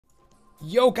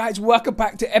Yo guys, welcome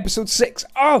back to episode 6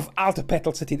 of Alta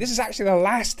City. This is actually the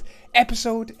last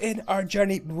episode in our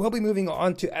journey. We'll be moving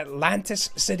on to Atlantis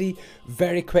City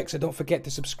very quick, so don't forget to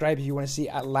subscribe if you want to see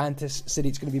Atlantis City.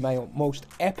 It's going to be my most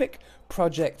epic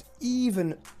project,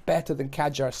 even better than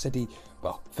Kajar City.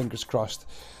 Well, fingers crossed.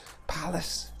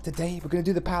 Palace today. We're going to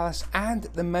do the palace and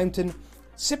the mountain.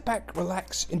 Sit back,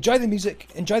 relax, enjoy the music,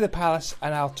 enjoy the palace,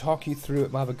 and I'll talk you through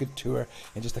it. We'll have a good tour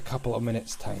in just a couple of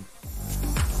minutes' time.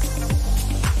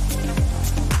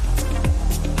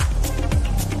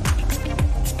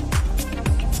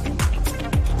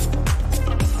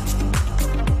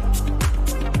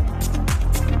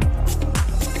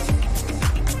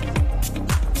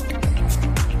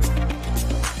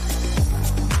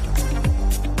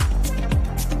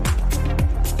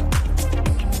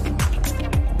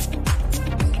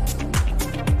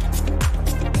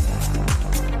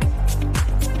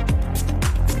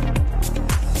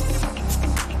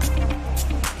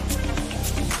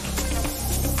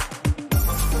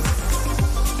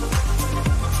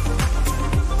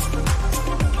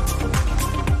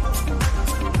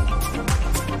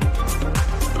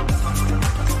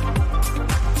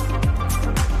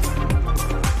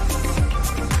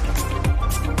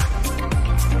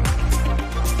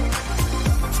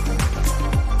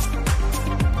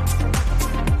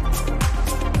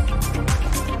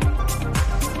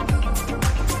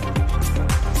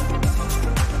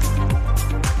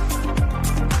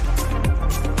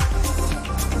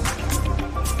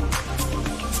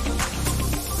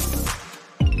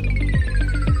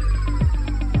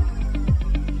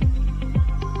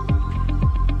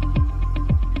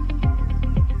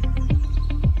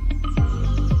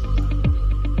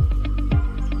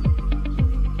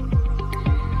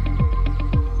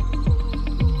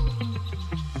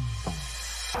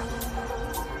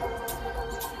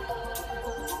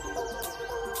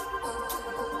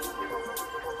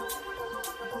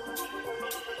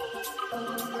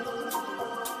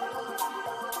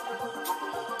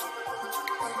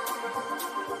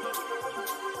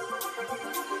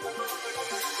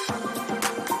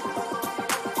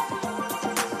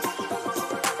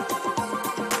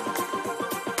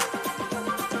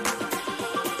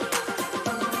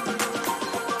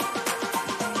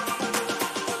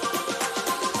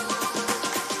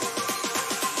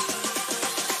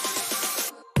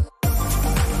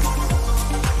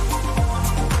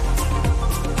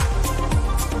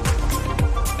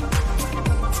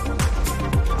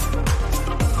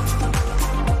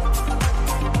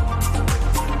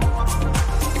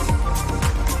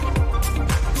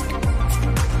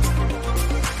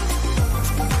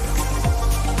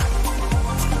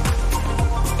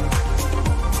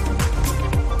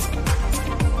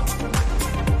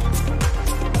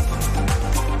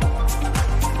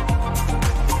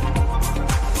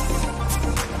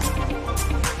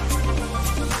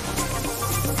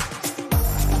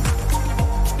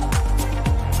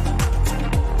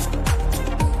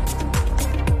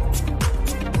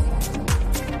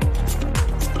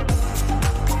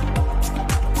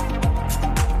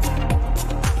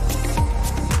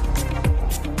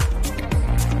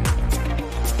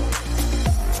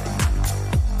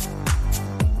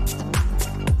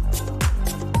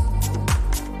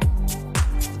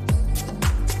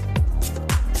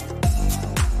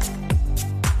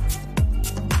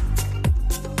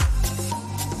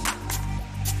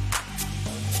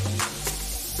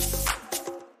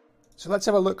 So let's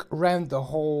have a look around the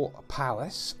whole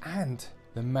palace and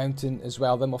the mountain as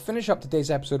well. Then we'll finish up today's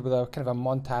episode with a kind of a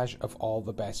montage of all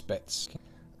the best bits.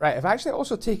 Right, I've actually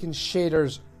also taken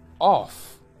shaders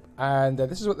off, and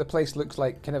this is what the place looks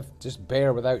like, kind of just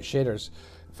bare without shaders.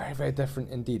 Very, very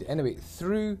different indeed. Anyway,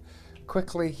 through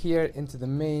quickly here into the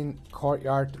main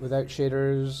courtyard without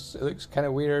shaders. It looks kind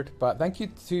of weird, but thank you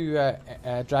to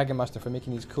Dragon Master for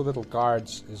making these cool little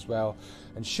guards as well.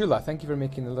 And Shula, thank you for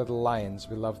making the little lions.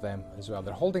 We love them as well.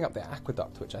 They're holding up the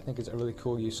aqueduct, which I think is a really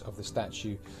cool use of the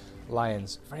statue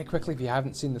lions. Very quickly, if you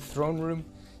haven't seen the throne room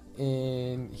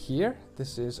in here,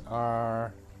 this is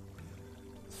our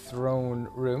throne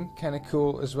room. Kind of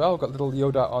cool as well. We've got little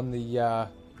Yoda on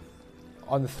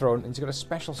the throne, and he's got a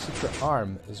special secret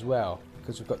arm as well,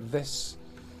 because we've got this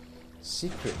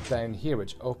secret down here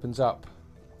which opens up,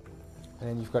 and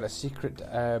then you've got a secret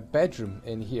bedroom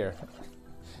in here.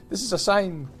 This is a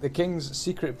sign, the King's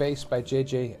Secret Base by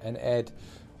JJ and Ed,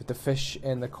 with the fish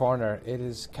in the corner. It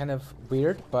is kind of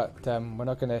weird, but we're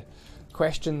not going to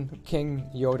question King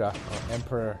Yoda, or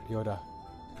Emperor Yoda.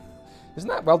 Isn't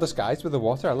that well disguised with the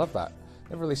water? I love that.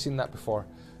 Never really seen that before.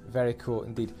 Very cool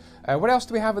indeed. What else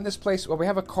do we have in this place? Well, we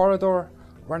have a corridor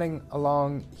running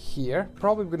along here.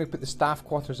 Probably going to put the staff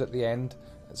quarters at the end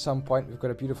at some point. We've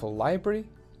got a beautiful library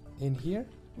in here.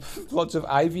 Lots of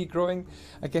ivy growing.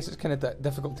 I guess it's kind of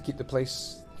difficult to keep the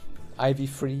place ivy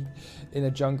free in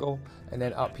a jungle. And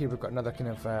then up here we've got another kind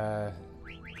of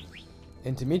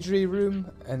intermediary room,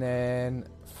 and then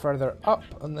further up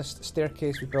on this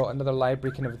staircase we built another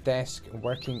library, kind of desk,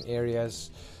 working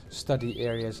areas, study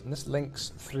areas, and this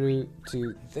links through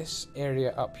to this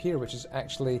area up here, which is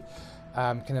actually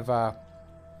kind of a,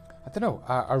 I don't know,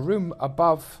 a room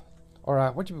above,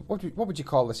 or what would you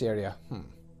call this area?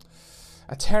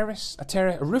 A terrace,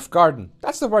 a roof garden.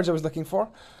 That's the words I was looking for.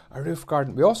 A roof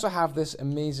garden. We also have this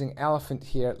amazing elephant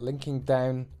here linking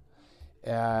down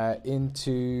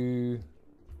into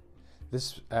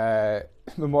this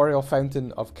memorial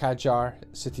fountain of Qajar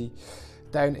city,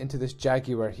 down into this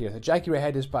jaguar here. The jaguar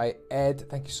head is by Ed.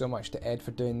 Thank you so much to Ed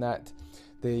for doing that.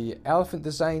 The elephant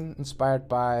design inspired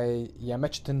by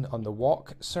Yamichitan on the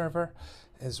Walk server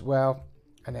as well.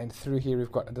 And then through here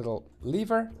we've got a little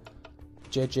lever.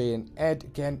 JJ and Ed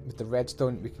again with the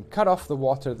redstone. We can cut off the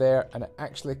water there, and it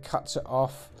actually cuts it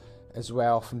off as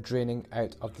well from draining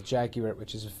out of the jaguar,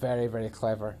 which is very, very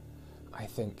clever. I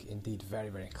think indeed very,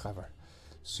 very clever.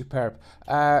 Superb.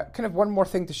 Kind of one more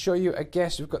thing to show you, I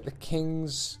guess. We've got the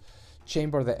king's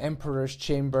chamber, the emperor's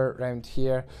chamber around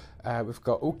here. We've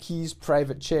got Oki's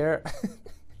private chair.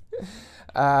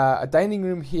 A dining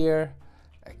room here.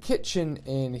 A kitchen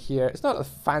in here. It's not the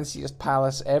fanciest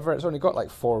palace ever. It's only got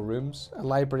like 4 rooms. A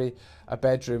library, a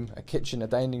bedroom, a kitchen, a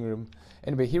dining room.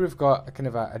 Anyway, here we've got a kind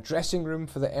of a dressing room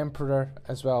for the emperor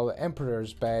as well. The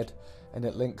emperor's bed. And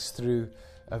it links through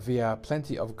via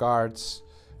plenty of guards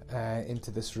into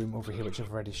this room over here, which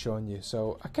I've already shown you.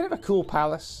 So a kind of a cool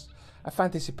palace. A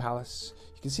fantasy palace.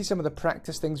 You can see some of the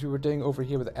practice things we were doing over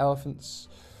here with the elephants.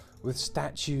 With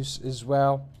statues as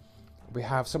well. We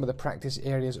have some of the practice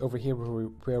areas over here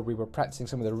where we were practicing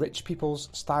some of the rich people's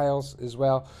styles as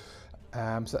well.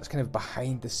 So that's kind of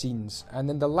behind the scenes. And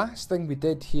then the last thing we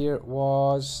did here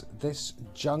was this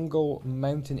jungle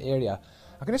mountain area.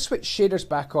 I'm going to switch shaders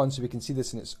back on so we can see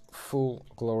this in its full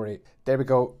glory. There we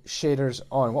go, shaders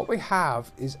on. What we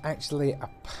have is actually a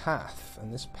path,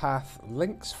 and this path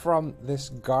links from this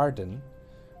garden,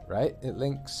 right? It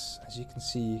links, as you can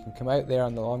see, you can come out there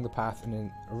along the path, and then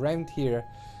around here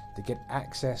to get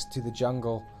access to the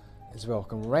jungle as well.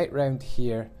 Come right round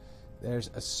here. There's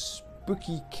a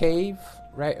spooky cave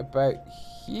right about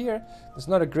here. There's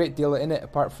not a great deal in it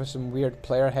apart from some weird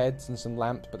player heads and some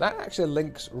lamps, but that actually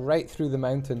links right through the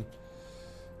mountain.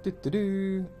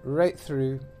 Right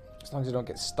through, as long as you don't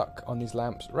get stuck on these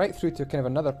lamps, right through to kind of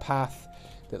another path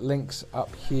that links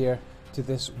up here to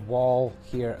this wall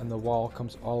here, and the wall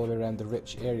comes all the way around the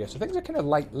rich area. So things are kind of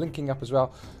like linking up as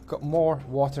well. Got more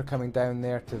water coming down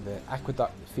there to the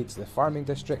aqueduct that feeds the farming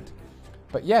district.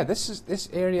 But yeah, this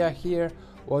area here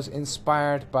was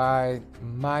inspired by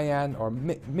Mayan or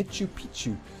Machu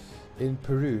Picchu in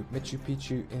Peru. Machu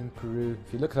Picchu in Peru.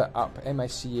 If you look that up,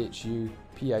 M-I-C-H-U,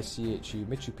 P-I-C-H-U,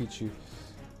 Machu Picchu,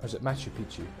 or is it Machu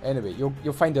Picchu? Anyway, you'll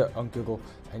find it on Google,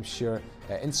 I'm sure.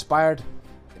 Inspired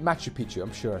Machu Picchu,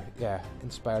 I'm sure. Yeah,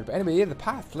 inspired. But anyway, yeah, the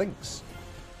path links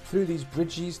through these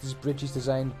bridges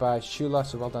designed by Shula,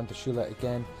 so well done to Shula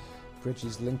again.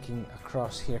 Bridges linking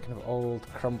across here, kind of old,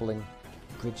 crumbling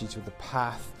bridges with the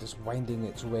path just winding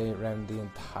its way around the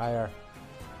entire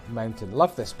mountain.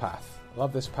 Love this path.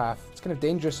 Love this path. It's kind of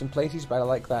dangerous in places, but I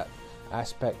like that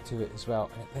aspect to it as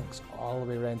well. And it links all the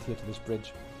way around here to this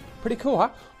bridge. Pretty cool, huh?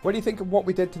 What do you think of what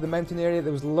we did to the mountain area?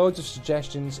 There was loads of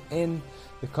suggestions in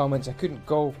the comments. I couldn't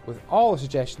go with all the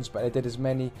suggestions, but I did as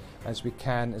many as we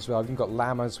can as well. I've even got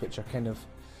llamas, which are kind of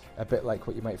a bit like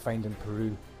what you might find in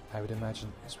Peru, I would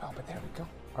imagine as well. But there we go.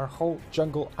 Our whole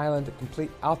jungle island complete.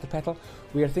 Altapetal.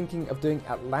 We are thinking of doing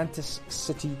Atlantis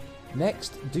City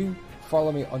next. Do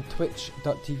follow me on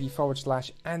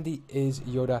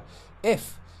twitch.tv/Andyisyoda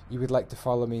if you would like to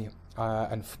follow me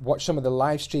and watch some of the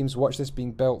live streams. Watch this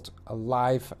being built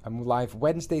live. I'm live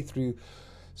Wednesday through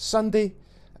Sunday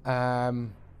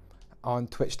on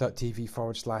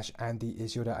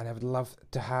twitch.tv/Andyisyoda, and I would love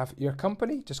to have your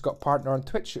company. Just got partner on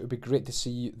Twitch. It would be great to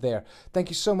see you there. Thank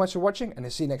you so much for watching, and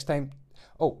I'll see you next time.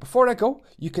 Oh, before I go,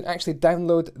 you can actually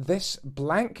download this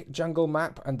blank jungle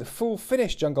map and the full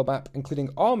finished jungle map, including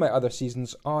all my other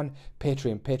seasons, on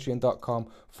Patreon,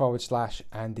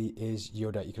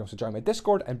 patreon.com/Andyisyoda. You can also join my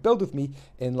Discord and build with me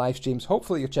in live streams.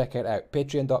 Hopefully you'll check it out,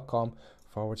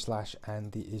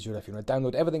 patreon.com/Andyisyoda if you want to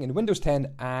download everything in Windows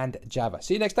 10 and Java.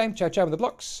 See you next time. Ciao, ciao in the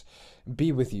blocks.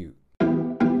 Be with you.